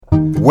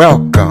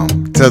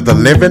Welcome to the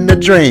Living the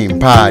Dream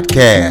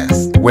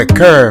podcast with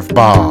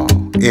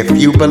Curveball. If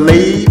you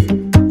believe,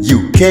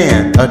 you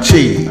can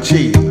achieve.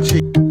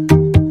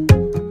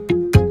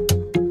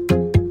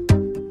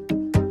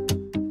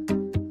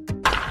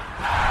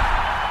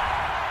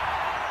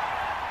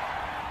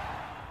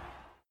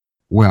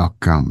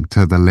 Welcome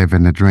to the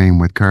Living the Dream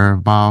with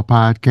Curveball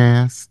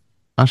podcast,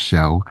 a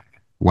show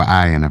where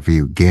I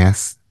interview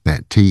guests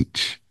that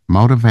teach,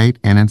 motivate,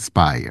 and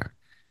inspire.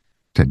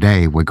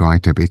 Today, we're going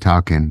to be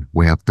talking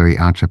Web3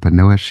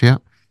 entrepreneurship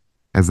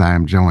as I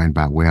am joined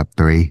by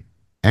Web3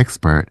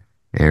 expert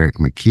Eric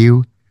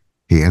McHugh.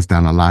 He has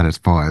done a lot as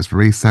far as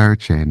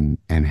research and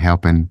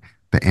helping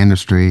the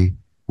industry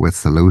with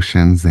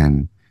solutions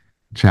and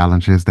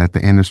challenges that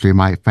the industry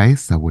might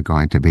face. So we're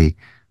going to be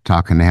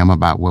talking to him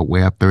about what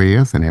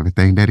Web3 is and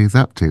everything that he's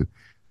up to.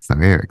 So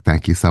Eric,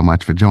 thank you so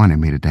much for joining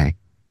me today.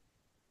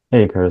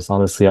 Hey, Curtis.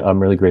 Honestly,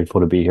 I'm really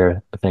grateful to be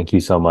here. Thank you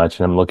so much.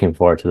 And I'm looking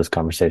forward to this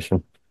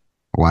conversation.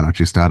 Why don't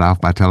you start off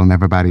by telling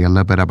everybody a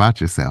little bit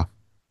about yourself?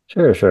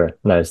 Sure.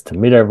 Nice to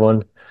meet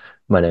everyone.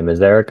 My name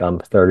is Eric. I'm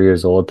 30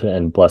 years old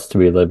and blessed to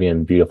be living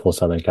in beautiful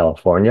Southern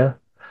California.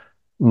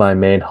 My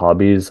main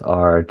hobbies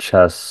are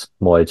chess,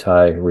 Muay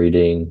Thai,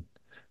 reading,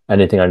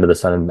 anything under the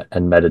sun,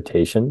 and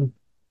meditation.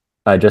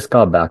 I just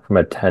got back from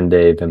a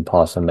 10-day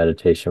Vipassana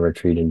meditation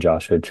retreat in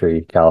Joshua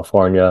Tree,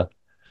 California.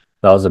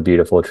 That was a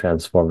beautiful,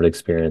 transformative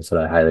experience that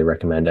I highly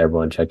recommend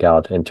everyone check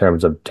out. In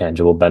terms of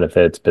tangible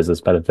benefits,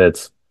 business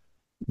benefits,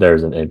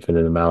 there's an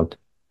infinite amount.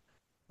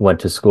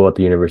 Went to school at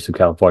the University of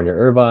California,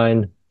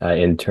 Irvine. I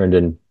interned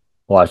in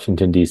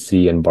Washington,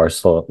 D.C. and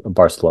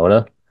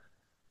Barcelona,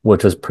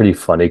 which was pretty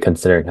funny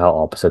considering how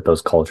opposite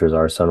those cultures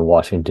are. So in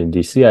Washington,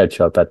 D.C., I'd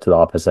show up to the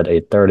office at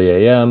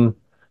 8:30 a.m.,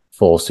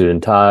 full suit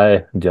and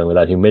tie, dealing with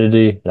that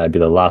humidity, and I'd be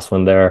the last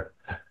one there.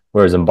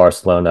 Whereas in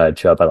Barcelona, I'd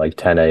show up at like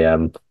 10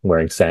 a.m.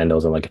 wearing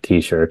sandals and like a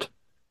t-shirt.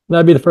 And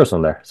I'd be the first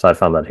one there. So I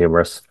found that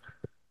humorous.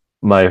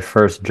 My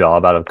first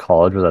job out of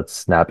college was at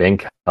Snap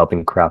Inc.,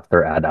 helping craft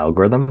their ad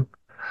algorithm.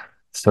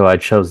 So I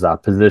chose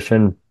that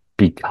position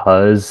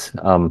because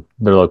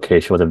their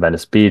location was in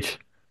Venice Beach,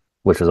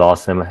 which was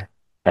awesome.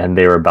 And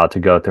they were about to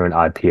go through an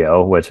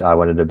IPO, which I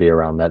wanted to be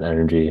around that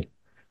energy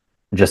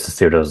just to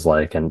see what it was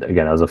like. And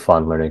again, it was a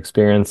fun learning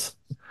experience.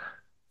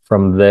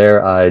 From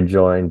there, I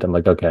joined. I'm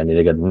like, okay, I need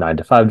to get a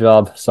 9-to-5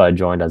 job. So I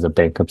joined as a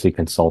bankruptcy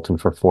consultant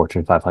for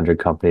Fortune 500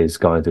 companies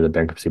going through the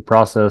bankruptcy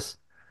process.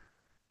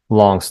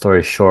 Long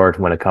story short,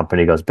 when a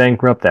company goes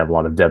bankrupt, they have a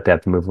lot of debt they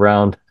have to move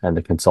around, and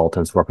the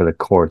consultants work with the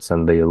courts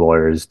and the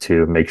lawyers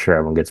to make sure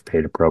everyone gets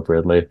paid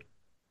appropriately.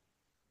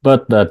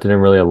 But that didn't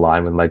really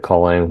align with my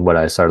calling when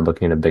I started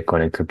looking into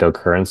Bitcoin and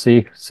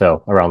cryptocurrency.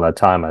 So around that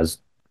time, I was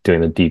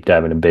doing the deep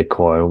dive into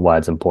Bitcoin, why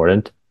it's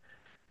important.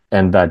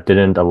 And that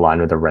didn't align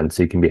with the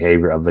rent-seeking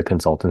behavior of the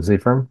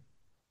consultancy firm.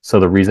 So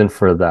the reason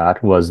for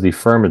that was the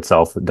firm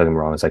itself, don't get me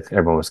wrong, it's like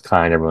everyone was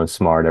kind, everyone was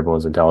smart, everyone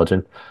was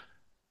intelligent.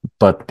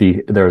 But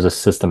there was a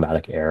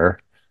systematic error.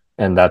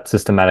 And that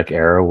systematic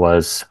error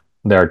was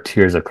there are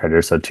tiers of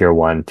creditors. So tier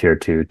 1, tier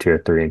 2,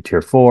 tier 3, and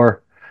tier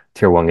 4.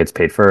 Tier 1 gets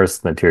paid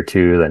first, then tier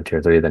 2, then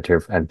tier 3,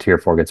 then tier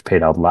 4 gets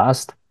paid out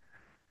last.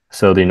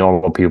 So the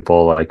normal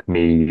people like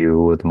me,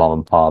 you, the mom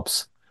and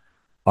pops,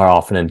 are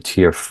often in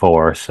tier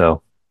 4.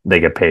 So they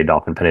get paid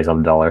often pennies on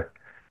the dollar.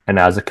 And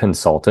as a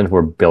consultant,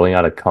 we're billing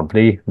out a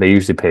company. They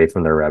usually pay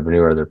from their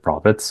revenue or their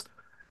profits.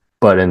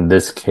 But in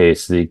this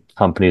case, the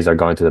companies are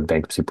going through the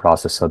bankruptcy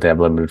process, so they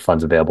have limited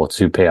funds available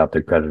to pay out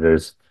their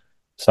creditors.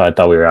 So I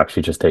thought we were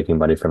actually just taking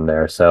money from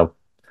there. So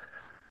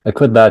I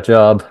quit that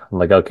job. I'm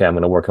like, okay, I'm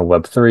going to work on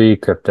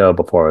Web3, crypto,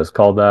 before it was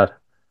called that.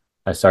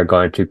 I started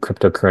going to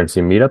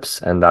cryptocurrency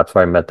meetups, and that's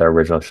where I met the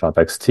original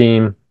ShopX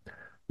team.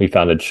 We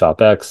founded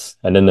ShopX,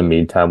 and in the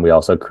meantime, we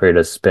also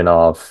created a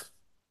spin-off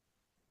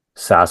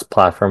SaaS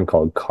platform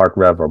called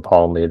CartRev or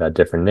Palm Lead at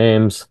different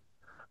names.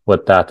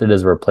 What that did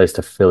is replaced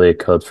affiliate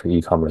codes for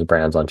e-commerce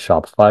brands on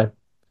Shopify.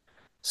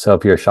 So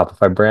if you're a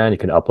Shopify brand, you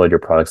can upload your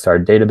products to our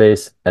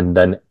database, and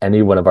then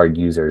any one of our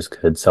users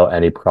could sell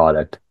any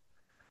product.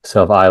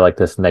 So if I like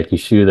this Nike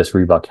shoe, this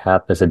Reebok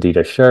hat, this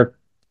Adidas shirt,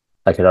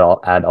 I could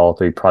add all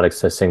 3 products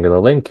to a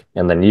singular link,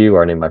 and then you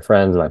or any of my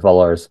friends, my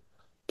followers,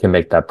 can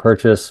make that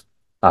purchase.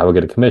 I will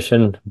get a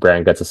commission,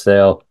 brand gets a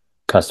sale,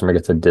 customer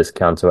gets a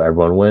discount, so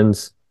everyone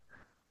wins.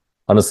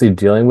 Honestly,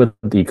 dealing with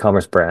the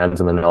e-commerce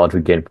brands and the knowledge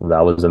we gained from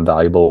that was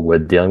invaluable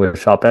with dealing with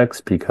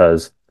ShopX,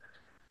 because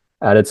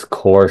at its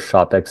core,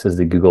 ShopX is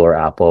the Google or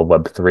Apple of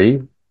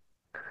Web3.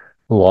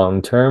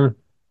 Long term,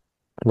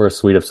 we're a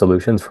suite of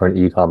solutions for an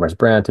e-commerce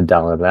brand to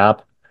download an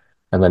app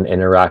and then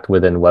interact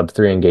within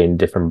Web3 and gain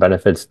different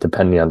benefits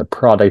depending on the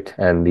product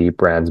and the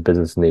brand's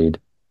business need.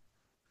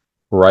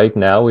 Right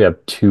now, we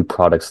have 2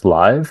 products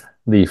live.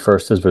 The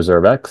first is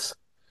ReserveX,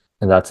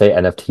 and that's a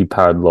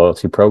NFT-powered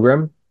loyalty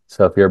program.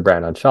 So if you're a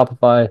brand on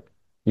Shopify,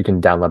 you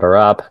can download our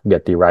app,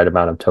 get the right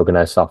amount of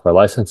tokenized software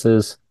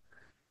licenses,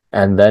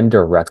 and then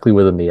directly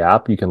within the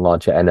app, you can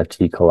launch an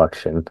NFT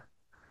collection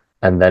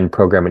and then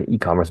program an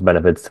e-commerce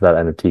benefits to that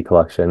NFT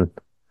collection.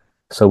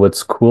 So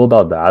what's cool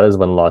about that is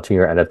when launching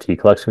your NFT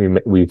collection,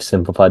 we've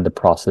simplified the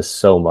process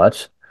so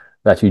much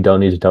that you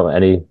don't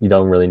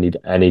really need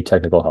any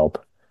technical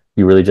help.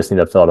 You really just need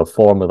to fill out a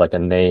form with like a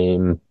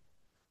name,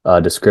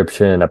 a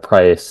description, a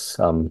price,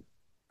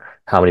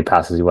 how many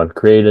passes you want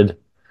created,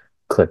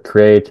 click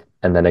create,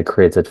 and then it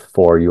creates it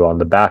for you on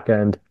the back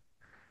end.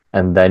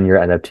 And then your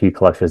NFT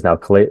collection is now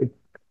created,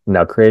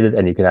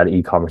 and you can add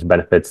e-commerce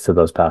benefits to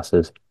those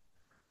passes.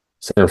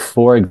 So,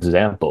 for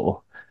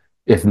example,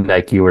 if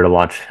Nike were to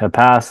launch a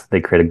pass,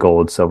 they create a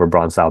gold, silver,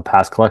 bronze style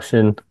pass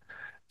collection.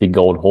 The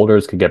gold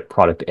holders could get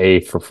product A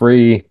for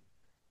free.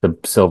 The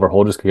silver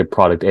holders could get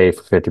product A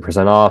for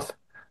 50% off.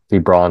 The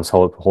bronze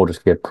holders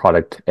could get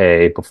product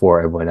A before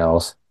everyone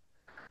else.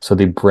 So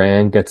the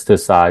brand gets to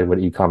decide what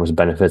e-commerce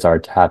benefits are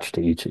attached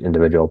to each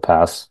individual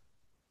pass.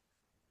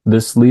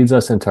 This leads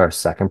us into our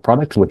second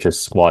product, which is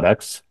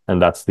SquadX,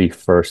 and that's the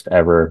first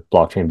ever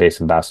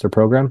blockchain-based ambassador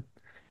program,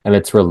 and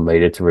it's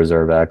related to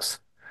ReserveX.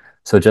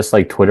 So just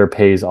like Twitter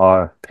pays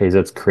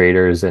its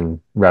creators and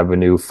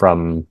revenue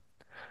from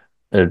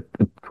uh,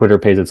 Twitter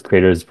pays its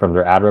creators from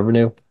their ad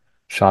revenue,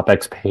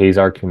 ShopX pays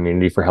our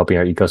community for helping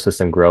our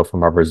ecosystem grow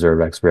from our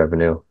ReserveX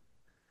revenue.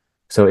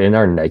 So in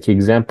our Nike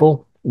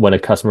example, when a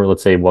customer,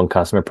 let's say one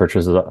customer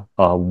purchases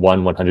a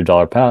one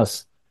 $100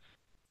 pass,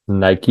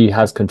 Nike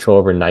has control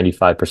over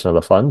 95% of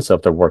the funds. So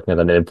if they're working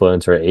with an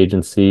influencer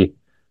agency,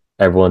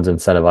 everyone's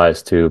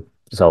incentivized to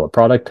sell a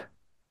product.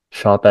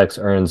 ShopX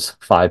earns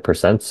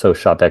 5%. So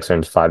ShopX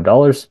earns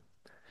 $5.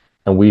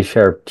 And we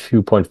share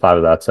 2.5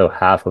 of that. So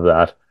half of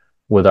that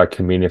with our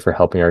community for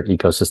helping our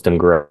ecosystem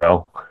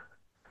grow.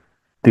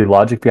 The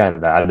logic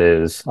behind that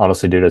is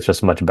honestly, dude, it's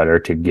just much better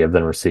to give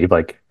than receive.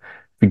 Like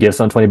if you give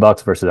someone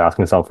 $20 versus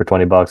asking someone for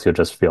 $20, you'll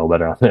just feel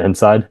better on the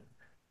inside.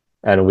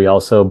 And we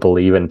also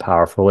believe in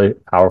powerful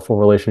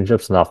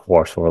relationships, not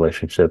forceful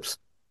relationships.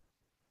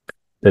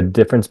 The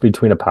difference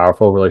between a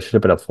powerful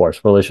relationship and a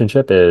forceful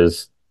relationship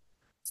is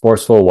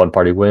forceful, one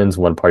party wins,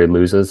 one party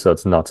loses. So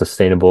it's not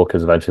sustainable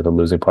because eventually the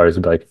losing parties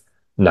will be like,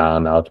 nah,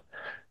 I'm out.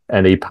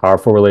 And a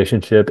powerful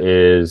relationship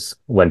is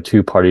when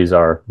two parties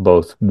are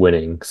both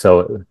winning.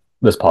 So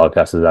this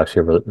podcast is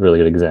actually a really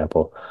good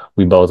example.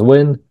 We both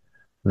win,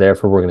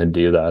 therefore we're going to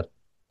do that.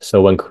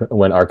 So when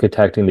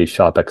architecting the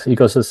ShopX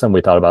ecosystem,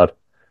 we thought about,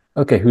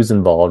 okay, who's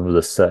involved with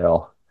the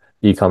sale?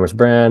 E-commerce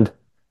brand,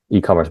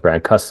 e-commerce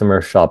brand customer,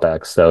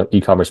 ShopX. So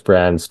e-commerce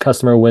brand's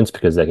customer wins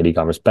because they get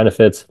e-commerce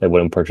benefits. They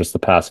wouldn't purchase the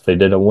pass if they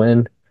didn't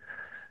win.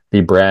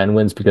 The brand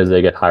wins because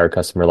they get higher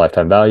customer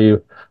lifetime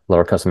value,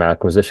 lower customer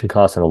acquisition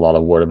costs, and a lot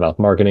of word of mouth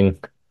marketing.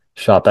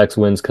 ShopX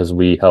wins because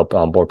we help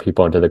onboard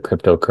people into the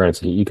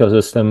cryptocurrency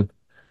ecosystem.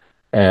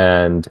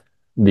 And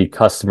the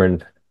customer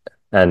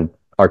and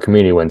our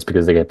community wins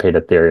because they get paid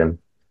Ethereum.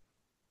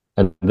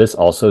 And this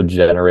also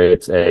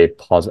generates a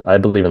positive, I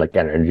believe in like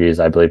energies.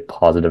 I believe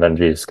positive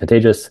energy is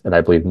contagious, and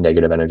I believe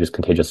negative energy is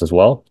contagious as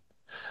well.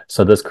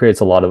 So this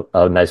creates a lot of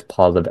a nice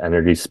positive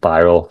energy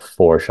spiral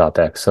for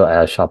ShopX. So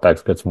as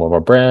ShopX gets more and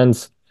more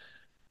brands,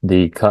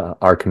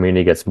 our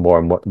community gets more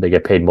and more, they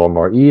get paid more and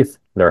more ETH.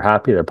 They're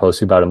happy, they're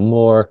posting about it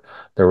more,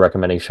 they're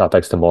recommending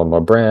ShopX to more and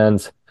more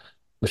brands.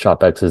 The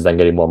ShopX is then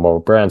getting more and more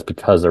brands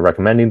because they're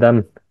recommending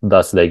them,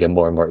 thus they get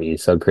more and more ETH.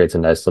 So it creates a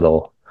nice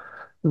little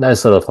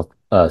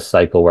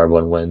cycle where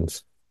everyone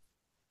wins.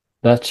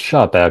 That's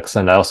ShopX,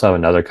 and I also have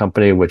another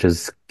company which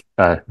is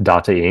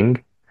Data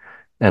Ing,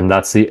 and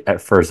that's the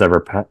first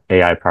ever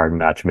AI powered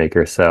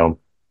matchmaker. So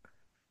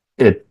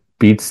it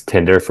beats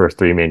Tinder for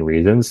three main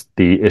reasons.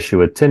 The issue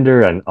with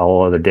Tinder and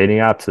all other dating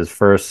apps is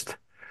first,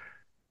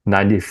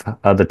 90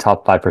 the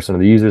top 5% of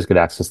the users get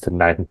access to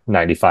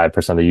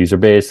 95% of the user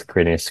base,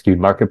 creating a skewed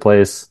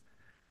marketplace.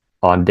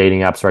 On dating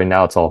apps right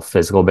now, it's all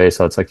physical based,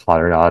 so it's like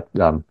hot or not.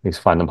 You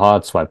find them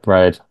hot, swipe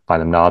right,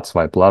 find them not,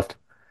 swipe left.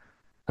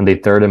 And the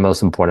third and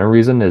most important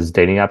reason is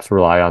dating apps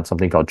rely on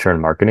something called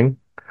churn marketing.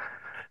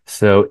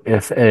 So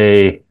if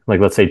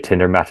let's say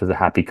Tinder matches a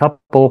happy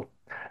couple,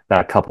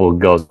 that couple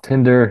goes to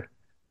Tinder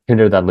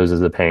then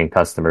loses a paying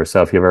customer.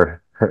 So if you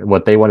ever heard,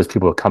 what they want is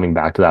people coming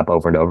back to that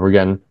over and over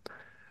again.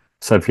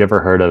 So if you ever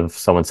heard of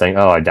someone saying,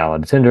 "Oh, I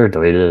downloaded Tinder,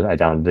 deleted it, I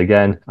downloaded it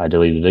again, I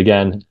deleted it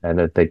again," and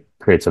it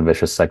creates a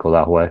vicious cycle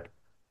that way.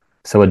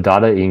 So what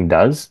Data Inc.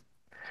 does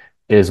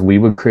is we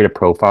would create a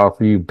profile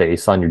for you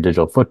based on your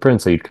digital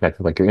footprint. So you'd connect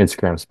with like your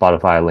Instagram,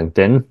 Spotify,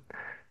 LinkedIn,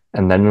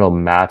 and then it'll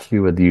match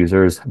you with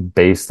users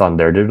based on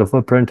their digital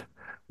footprint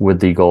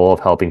with the goal of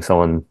helping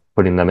someone,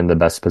 putting them in the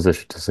best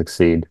position to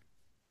succeed.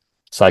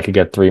 So I could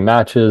get three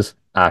matches: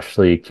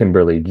 Ashley,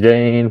 Kimberly,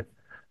 Jane.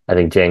 I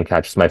think Jane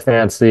catches my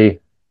fancy.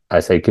 I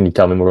say, "Can you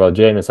tell me more about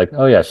Jane?" It's like,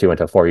 "Oh yeah, she went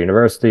to Ford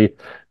University.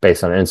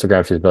 Based on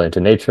Instagram, she's brilliant to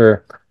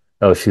nature.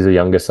 Oh, she's the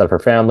youngest of her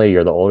family.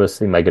 You're the oldest.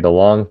 So you might get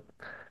along.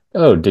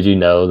 Oh, did you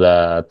know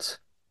that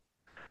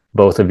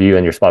both of you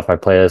and your Spotify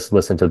playlist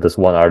listen to this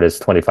one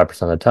artist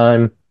 25% of the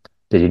time?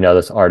 Did you know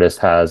this artist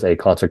has a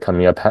concert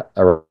coming up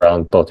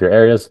around both your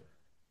areas?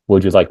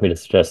 Would you like me to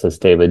suggest this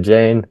David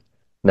Jane?"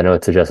 And then it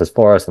would suggest this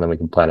for us, and then we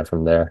can plan it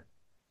from there.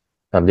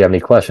 Do you have any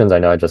questions? I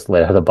know I just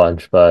laid out a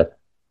bunch, but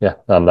yeah,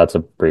 that's a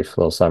brief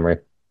little summary.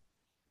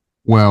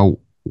 Well,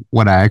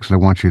 What I actually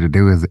want you to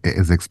do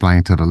is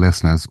explain to the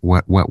listeners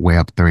what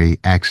Web3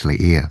 actually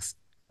is.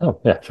 Oh,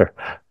 yeah, sure.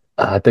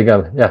 I think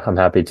I'm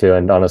happy to.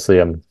 And honestly,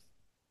 I'm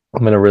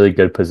in a really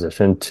good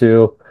position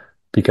to,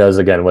 because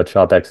again, what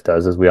ShopX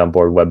does is we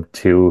onboard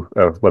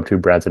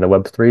Web2 brands into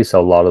Web3.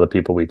 So a lot of the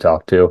people we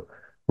talk to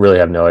really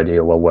have no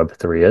idea what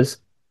Web3 is.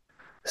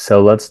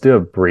 So let's do a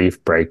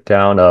brief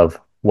breakdown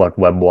of what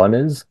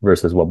Web1 is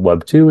versus what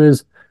Web2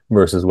 is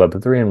versus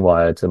Web3 and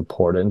why it's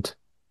important.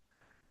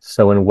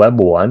 So in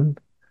Web1,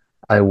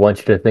 I want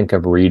you to think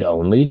of read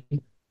only.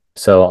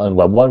 So on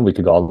Web1, we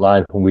could go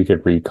online, we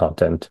could read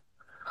content.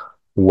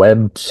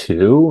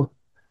 Web2,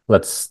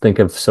 let's think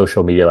of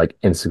social media like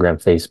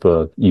Instagram,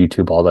 Facebook,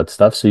 YouTube, all that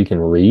stuff. So you can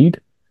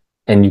read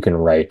and you can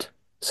write.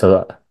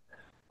 So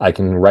I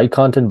can write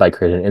content by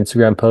creating an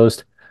Instagram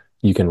post.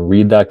 You can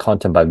read that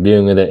content by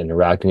viewing with it,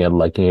 interacting it,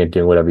 liking it,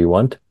 doing whatever you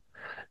want.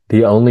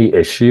 The only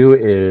issue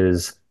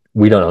is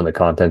we don't own the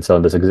content. So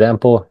in this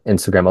example,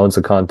 Instagram owns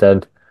the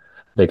content.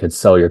 They could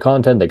sell your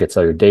content, they could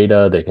sell your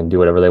data, they can do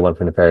whatever they want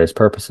for nefarious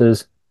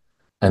purposes.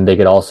 And they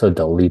could also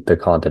delete the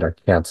content or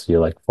cancel you.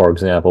 Like, for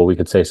example, we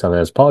could say something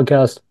as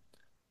podcast,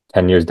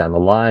 10 years down the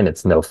line,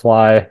 it's no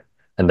fly,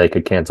 and they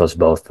could cancel us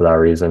both for that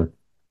reason.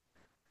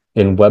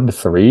 In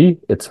Web3,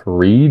 it's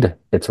read,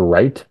 it's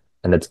write,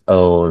 and it's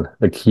own,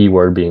 the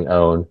keyword being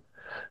own.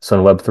 So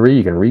in Web3,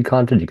 you can read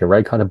content, you can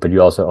write content, but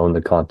you also own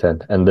the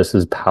content. And this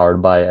is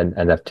powered by an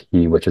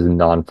NFT, which is a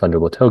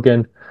non-fungible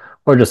token,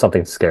 or just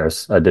something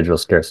scarce, a digital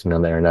scarcity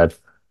on the internet.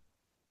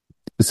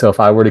 So if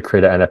I were to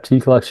create an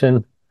NFT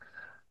collection,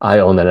 I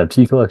own that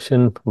NFT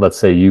collection. Let's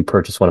say you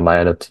purchase one of my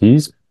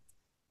NFTs.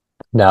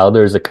 Now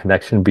there's a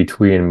connection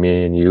between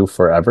me and you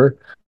forever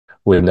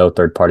with no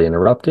third party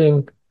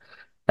interrupting.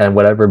 And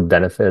whatever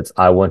benefits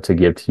I want to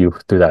give to you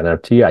through that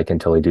NFT, I can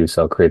totally do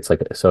so. It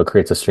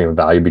creates a stream of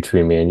value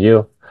between me and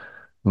you.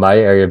 My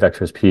area of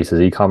expertise is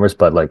e-commerce,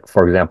 but like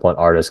for example, an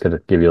artist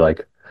could give you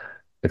like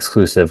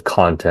exclusive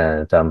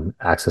content,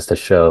 access to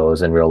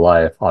shows in real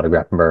life,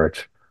 autographed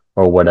merch,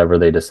 or whatever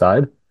they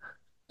decide.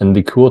 And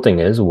the cool thing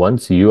is,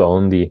 once you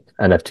own the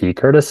NFT,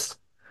 Curtis,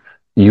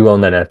 you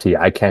own that NFT.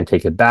 I can't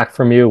take it back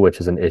from you, which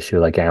is an issue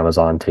like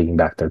Amazon taking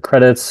back their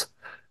credits.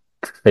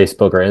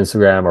 Facebook or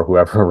Instagram or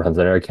whoever runs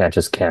it, can't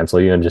just cancel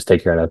you and just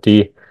take your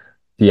NFT.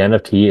 The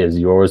NFT is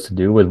yours to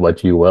do with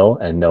what you will,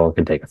 and no one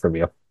can take it from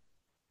you.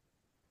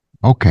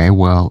 Okay,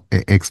 well,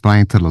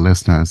 explain to the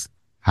listeners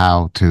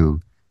how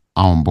to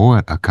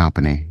onboard a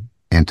company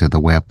into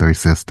the Web3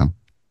 system.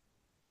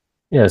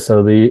 Yeah,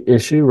 so the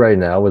issue right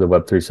now with the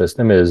Web3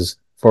 system is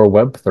for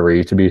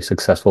Web3 to be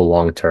successful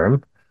long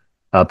term,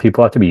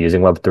 people have to be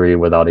using Web3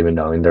 without even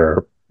knowing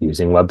they're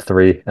using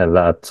Web3, and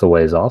that's a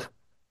ways off.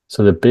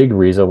 So the big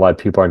reason why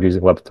people aren't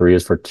using Web3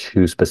 is for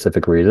two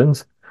specific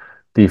reasons.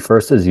 The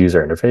first is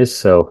user interface.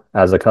 So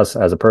as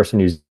a person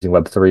using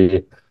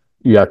Web3,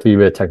 you have to be a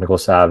bit technical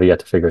savvy. You have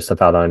to figure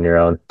stuff out on your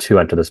own to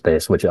enter the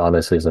space, which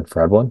honestly isn't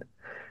for everyone.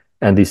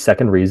 And the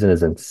second reason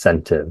is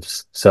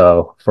incentives.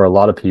 So for a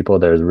lot of people,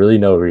 there's really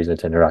no reason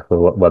to interact with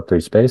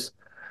Web3 space,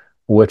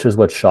 which is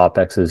what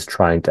ShopX is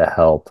trying to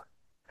help.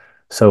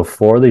 So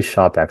for the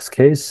ShopX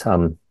case,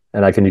 and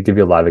I can give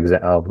you a live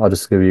example. I'll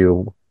just give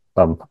you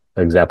an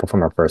example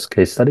from our first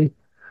case study.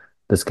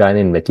 This guy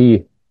named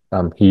Mickey,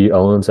 he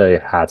owns a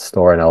hat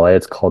store in LA.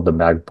 It's called the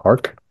Mag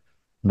Park.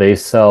 They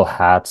sell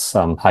hats,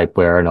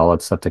 hypewear, and all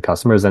that stuff to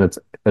customers. And it's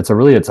a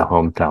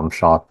hometown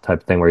shop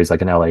type thing where he's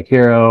like an LA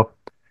hero.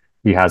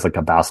 He has like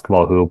a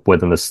basketball hoop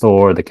within the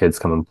store. The kids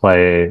come and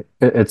play.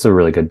 It's a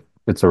really good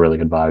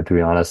vibe, to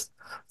be honest.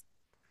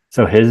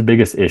 So his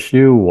biggest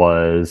issue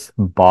was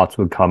bots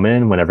would come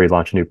in whenever he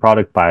launched a new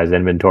product, buy his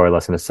inventory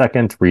less than a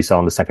second, resell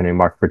in the secondary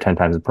market for 10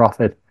 times the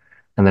profit,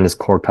 and then his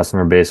core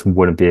customer base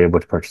wouldn't be able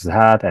to purchase a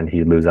hat and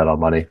he'd lose out on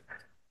money.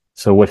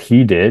 So what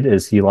he did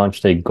is he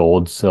launched a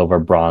gold, silver,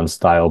 bronze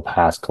style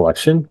pass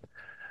collection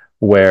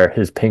where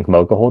his pink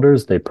mocha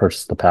holders, they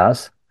purchase the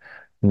pass.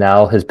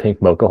 Now his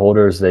pink mocha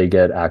holders, they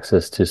get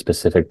access to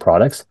specific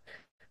products.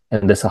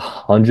 And this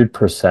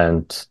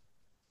 100%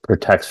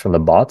 protects from the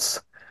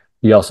bots.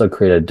 He also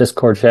created a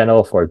Discord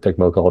channel for Big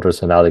Mocha holders,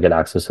 so now they get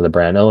access to the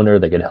brand owner.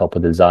 They get help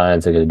with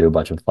designs. They get to do a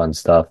bunch of fun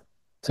stuff.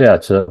 So yeah,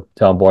 to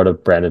onboard a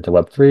brand into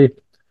Web3,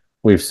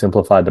 we've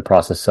simplified the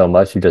process so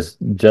much. You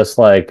just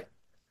like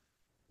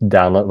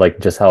download, like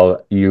just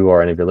how you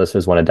or any of your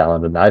listeners want to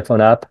download an iPhone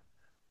app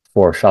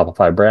for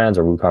Shopify brands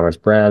or WooCommerce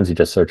brands. You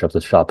just search up the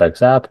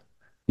ShopX app,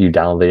 you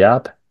download the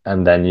app,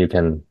 and then you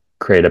can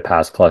create a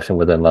pass collection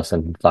within less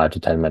than 5 to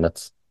 10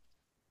 minutes.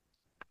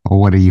 Or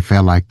what do you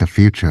feel like the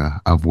future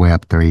of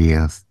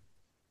Web3 is?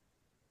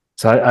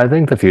 So I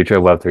think the future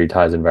of Web3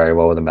 ties in very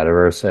well with the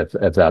metaverse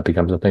if that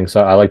becomes a thing.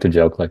 So I like to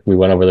joke, like we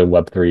went over the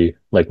Web3,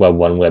 like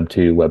Web1,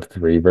 Web2,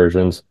 Web3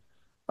 versions.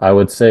 I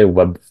would say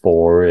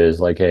Web4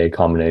 is like a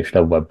combination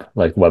of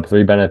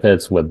Web3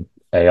 benefits with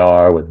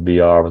AR, with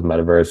VR, with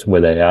metaverse,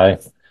 with AI.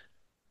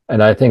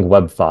 And I think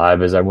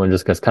Web5 is everyone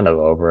just gets kind of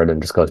over it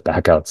and just goes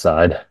back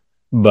outside.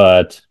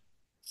 But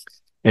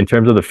in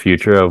terms of the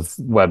future of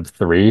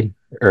Web3,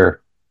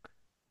 or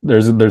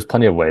there's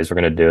plenty of ways we're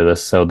going to do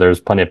this. So there's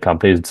plenty of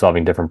companies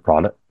solving different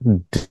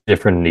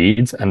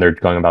needs, and they're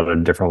going about it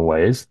in different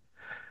ways.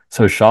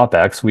 So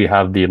ShopX, we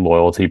have the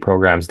loyalty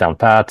programs down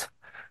pat.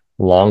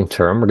 Long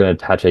term, we're going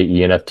to attach a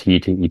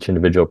ENFT to each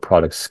individual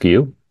product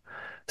SKU.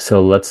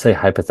 So let's say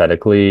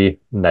hypothetically,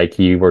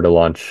 Nike were to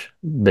launch,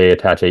 they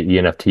attach a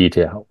ENFT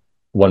to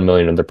 1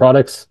 million of their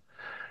products.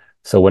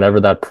 So whenever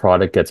that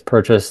product gets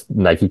purchased,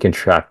 Nike can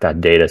track that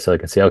data. So they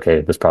can say,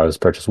 okay, this product was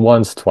purchased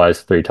once,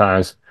 twice, three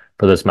times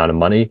for this amount of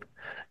money.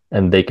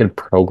 And they can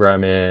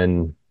program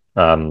in,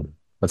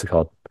 what's it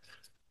called?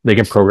 They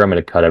can program in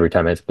a cut every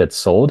time it gets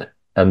sold.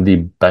 And the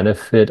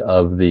benefit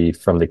of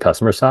from the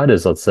customer side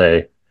is, let's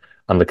say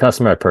I'm the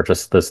customer, I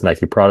purchased this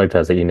Nike product,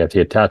 has an ENFT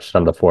attached,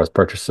 I'm the fourth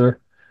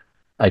purchaser.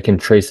 I can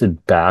trace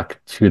it back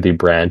to the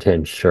brand to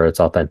ensure its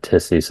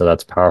authenticity. So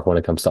that's powerful when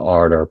it comes to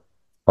art or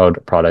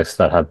products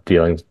that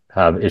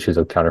have issues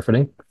of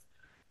counterfeiting.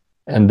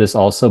 And this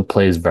also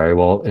plays very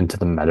well into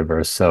the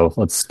metaverse. So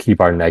let's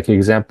keep our Nike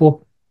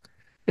example.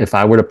 If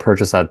I were to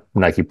purchase that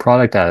Nike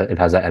product, it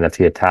has an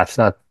NFT attached to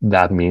that.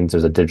 That means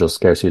there's a digital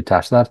scarcity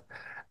attached to that.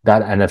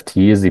 That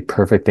NFT is the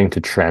perfect thing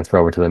to transfer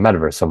over to the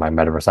metaverse. So my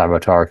metaverse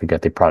avatar could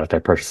get the product I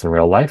purchased in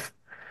real life.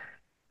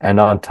 And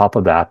on top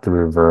of that, the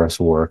reverse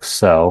works.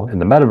 So in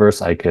the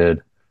metaverse, I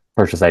could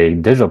purchase a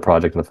digital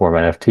project in the form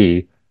of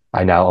NFT.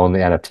 I now own the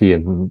NFT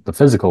in the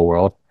physical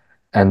world.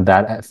 And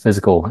that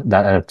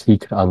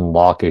NFT could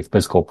unlock a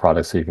physical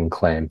product so you can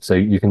claim. So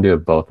you can do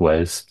it both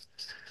ways.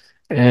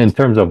 And in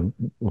terms of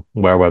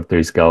where Web3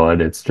 is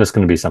going, it's just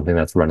going to be something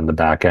that's run in the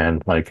back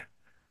end. Like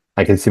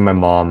I can see my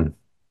mom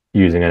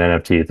using an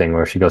NFT thing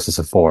where she goes to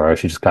Sephora,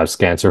 she just kind of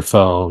scans her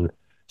phone,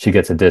 she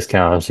gets a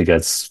discount, she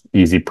gets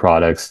easy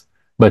products,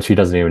 but she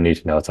doesn't even need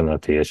to know it's an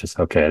NFT. It's just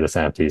okay, this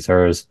NFT is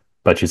hers.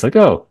 But she's like,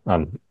 oh,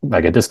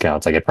 I get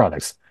discounts, I get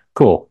products.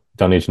 Cool.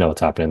 Don't need to know what's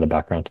happening in the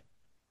background.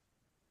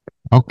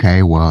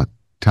 Okay, well,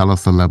 tell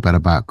us a little bit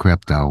about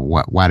crypto.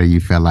 Why do you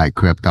feel like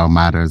crypto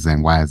matters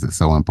and why is it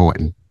so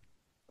important?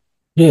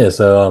 Yeah,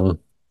 so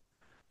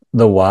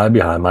the why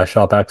behind my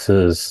ShopX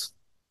is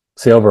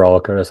see overall,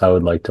 Curtis, I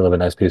would like to live a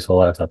nice, peaceful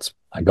life. That's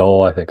my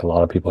goal. I think a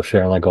lot of people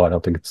share my goal. I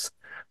don't think it's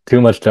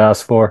too much to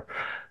ask for.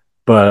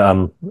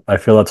 But I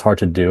feel it's hard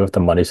to do if the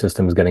money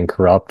system is getting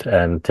corrupt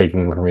and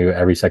taking from you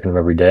every second of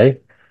every day,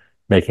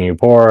 making you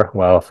poor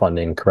while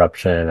funding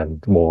corruption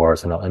and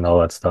wars and all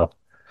that stuff.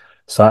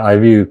 So I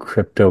view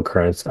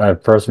cryptocurrency. I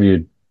first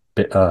viewed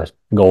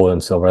gold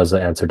and silver as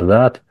the answer to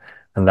that,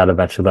 and that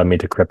eventually led me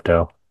to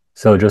crypto.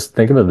 So just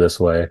think of it this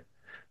way: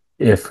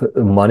 if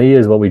money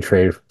is what we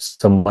trade,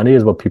 so money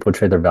is what people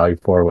trade their value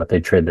for, what they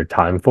trade their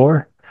time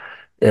for.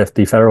 If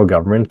the federal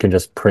government can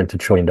just print $1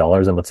 trillion,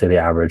 and let's say the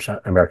average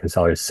American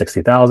salary is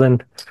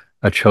 60,000,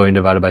 a trillion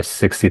divided by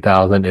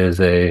 60,000 is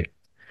a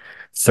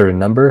certain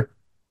number.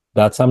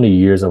 That's how many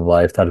years of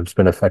life that has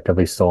been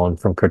effectively stolen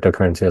from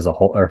cryptocurrency as a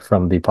whole, or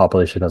from the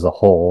population as a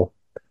whole.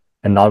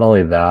 And not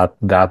only that,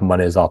 that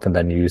money is often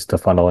then used to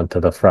funnel into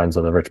the friends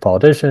of the rich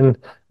politician,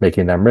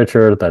 making them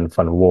richer, then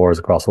fund wars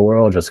across the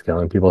world, just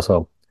killing people.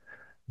 So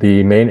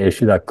the main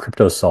issue that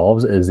crypto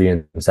solves is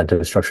the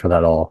incentive structure of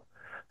that all.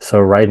 So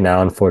right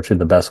now, unfortunately,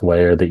 the best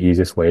way or the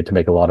easiest way to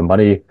make a lot of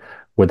money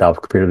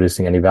without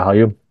producing any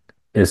value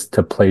is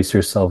to place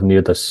yourself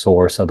near the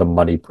source of the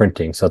money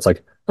printing. So it's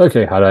like,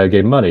 okay, how do I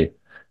get money?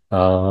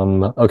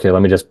 Okay,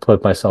 let me just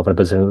put myself in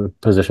a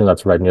position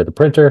that's right near the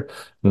printer,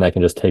 and I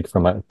can just take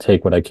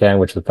what I can,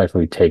 which is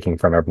effectively taking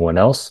from everyone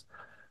else.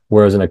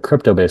 Whereas in a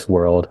crypto-based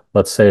world,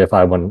 let's say if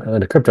I went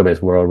in a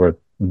crypto-based world where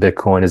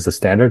Bitcoin is the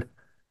standard,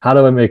 how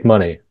do I make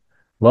money?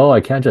 Well,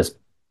 I can't just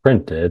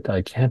print it.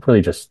 I can't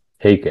really just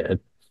take it.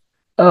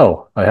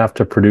 Oh, I have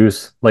to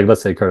produce, like,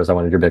 let's say Curtis, I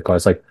wanted your Bitcoin.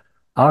 It's like,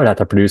 I would have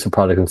to produce a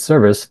product and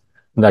service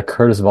that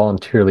Curtis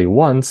voluntarily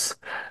wants,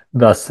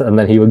 thus, and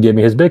then he would give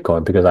me his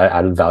Bitcoin because I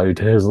added value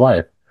to his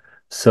life.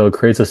 So it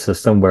creates a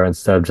system where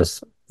instead of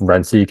just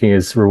rent seeking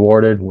is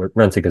rewarded,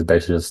 rent seeking is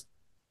basically just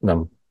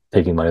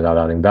taking money without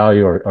adding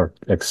value or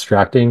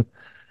extracting.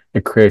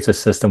 It creates a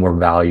system where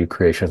value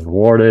creation is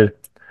rewarded,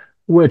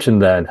 which and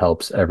then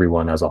helps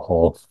everyone as a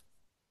whole.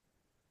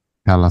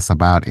 Tell us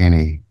about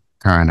any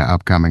current or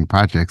upcoming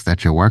projects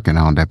that you're working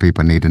on that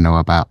people need to know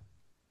about.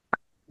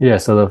 Yeah,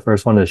 so the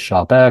first one is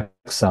ShopX.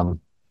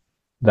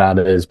 That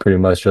is pretty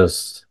much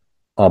just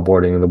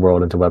onboarding the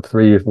world into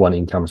Web3, one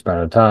e-commerce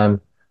brand at a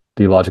time.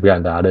 The logic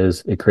behind that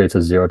is it creates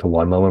a 0 to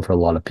 1 moment for a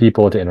lot of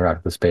people to interact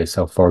with the space.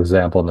 So, for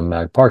example, in the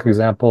Mag Park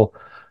example,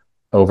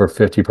 over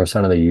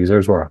 50% of the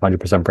users were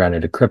 100%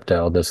 branded to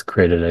crypto. This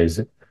created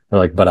they're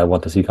like, but I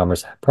want this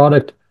e-commerce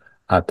product.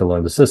 I have to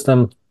learn the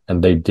system.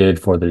 And they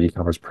did for the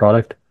e-commerce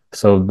product.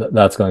 So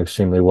that's going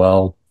extremely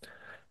well.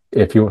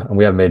 And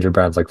we have major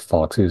brands like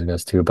Fox using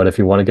us too, but if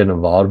you want to get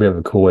involved, we have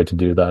a cool way to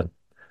do that.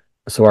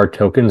 So our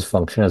tokens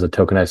function as a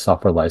tokenized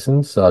software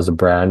license. So as a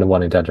brand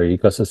wanting to enter our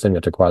ecosystem, you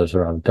have to acquire this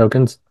around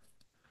tokens.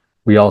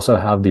 We also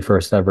have the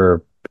first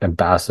ever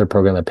ambassador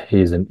program that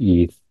pays in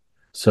ETH.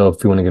 So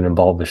if you want to get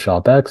involved with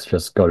ShopX,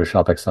 just go to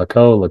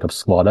shopx.co, look up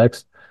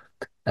SquadX,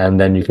 and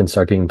then you can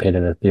start getting paid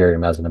in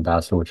Ethereum as an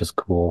ambassador, which is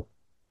cool.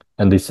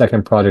 And the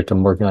second project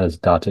I'm working on is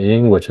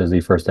Data-ing, which is the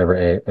first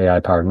ever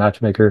AI-powered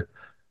matchmaker.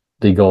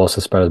 The goal is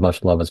to spread as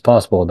much love as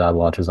possible. That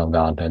launches on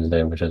Valentine's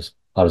Day, which is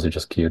obviously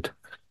just cute.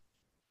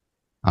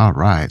 All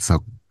right.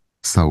 So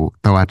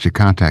throw out your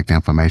contact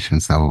information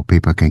so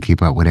people can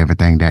keep up with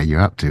everything that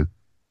you're up to.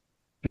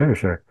 Sure,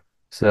 sure.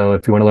 So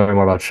if you want to learn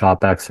more about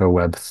ShopX or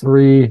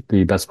Web3,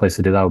 the best place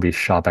to do that would be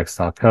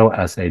shopx.co,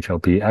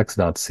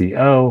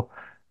 shopx.co.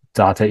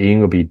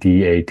 Data-ing would be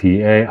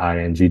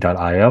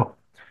dataing.io.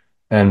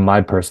 And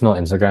my personal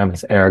Instagram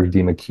is Eric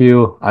D.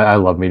 McHugh. I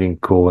love meeting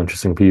cool,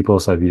 interesting people.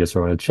 So if you just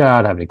want to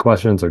chat, have any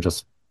questions, or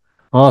just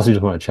honestly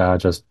just want to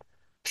chat, just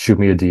shoot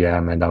me a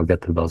DM and I'll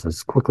get to those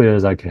as quickly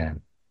as I can.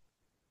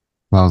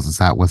 Close us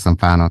out with some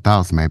final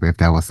thoughts. Maybe if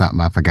there was something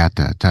I forgot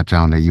to touch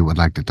on that you would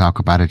like to talk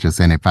about it, just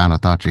any final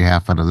thoughts you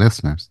have for the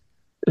listeners.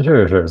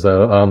 Sure, sure.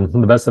 So,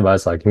 the best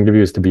advice I can give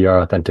you is to be your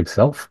authentic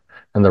self.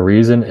 And the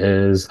reason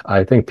is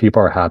I think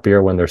people are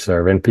happier when they're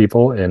serving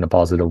people in a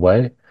positive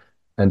way.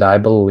 And I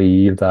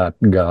believe that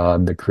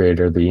God, the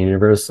creator of the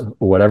universe,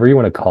 whatever you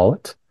want to call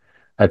it,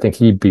 I think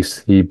he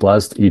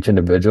blessed each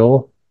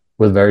individual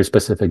with very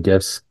specific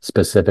gifts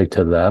specific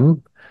to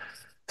them.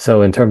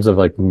 So in terms of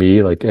like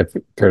me, like if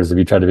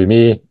you tried to be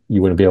me,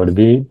 you wouldn't be able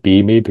to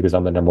be me because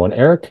I'm the number one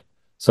Eric.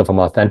 So if I'm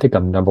authentic,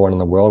 I'm number one in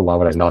the world. Why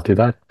would I not do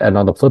that? And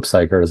on the flip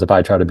side, Curtis, if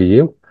I try to be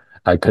you,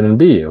 I couldn't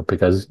be you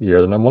because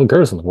you're the number one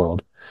Curtis in the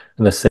world.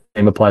 And the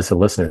same applies to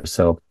listeners.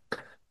 So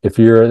if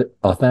you're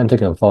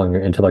authentic and following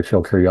your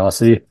intellectual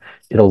curiosity,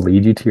 it'll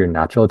lead you to your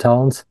natural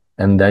talents,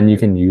 and then you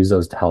can use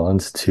those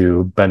talents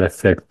to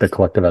benefit the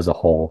collective as a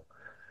whole.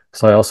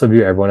 So I also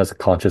view everyone as a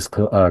conscious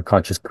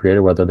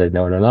creator, whether they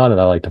know it or not.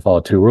 And I like to follow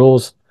two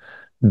rules: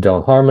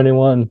 don't harm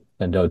anyone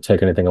and don't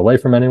take anything away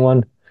from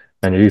anyone.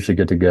 And you're usually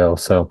good to go.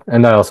 So,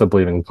 and I also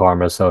believe in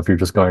karma. So if you're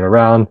just going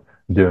around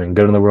doing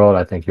good in the world,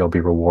 I think you'll be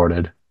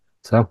rewarded.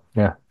 So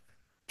yeah,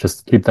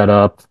 just keep that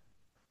up.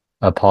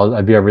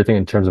 I view everything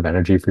in terms of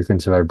energy,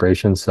 frequency,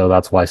 vibration. So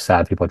that's why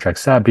sad people attract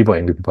sad people,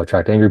 angry people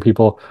attract angry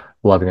people,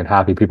 loving and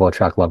happy people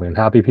attract loving and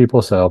happy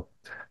people. So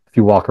if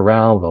you walk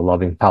around with a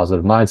loving,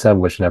 positive mindset,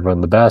 wishing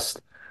everyone the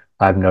best,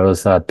 I've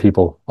noticed that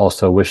people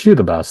also wish you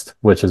the best,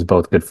 which is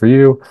both good for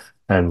you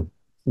and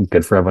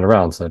good for everyone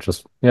around. So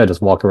just, yeah,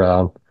 just walk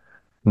around,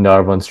 know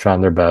everyone's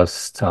trying their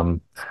best,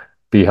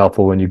 be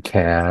helpful when you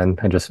can,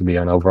 and just be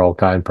an overall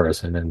kind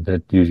person. And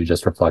it usually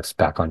just reflects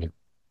back on you.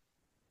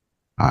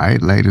 All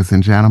right, ladies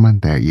and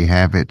gentlemen, there you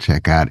have it.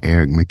 Check out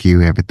Eric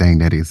McHugh, everything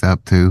that he's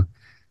up to.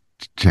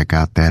 Check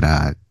out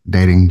that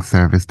dating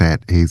service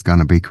that he's going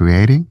to be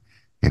creating.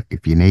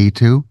 If you need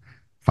to,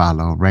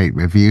 follow, rate,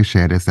 review,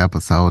 share this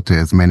episode to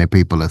as many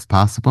people as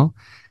possible.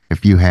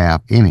 If you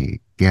have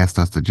any guest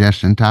or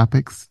suggestion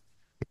topics,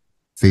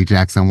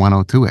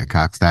 cjackson102 at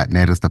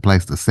cox.net is the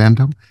place to send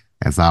them.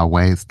 As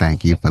always,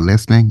 thank you for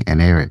listening.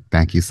 And Eric,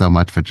 thank you so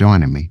much for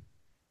joining me.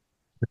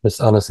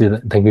 Just honestly,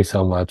 thank you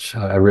so much.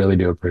 I really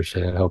do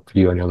appreciate it. I hope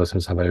you and your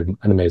listeners have an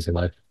amazing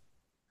life.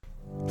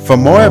 For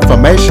more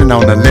information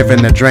on the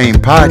Living the Dream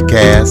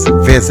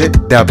podcast, visit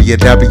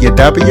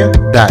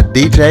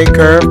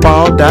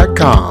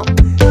www.djcurveball.com.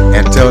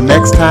 Until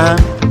next time,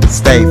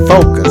 stay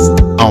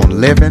focused on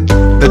living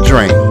the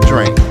dream.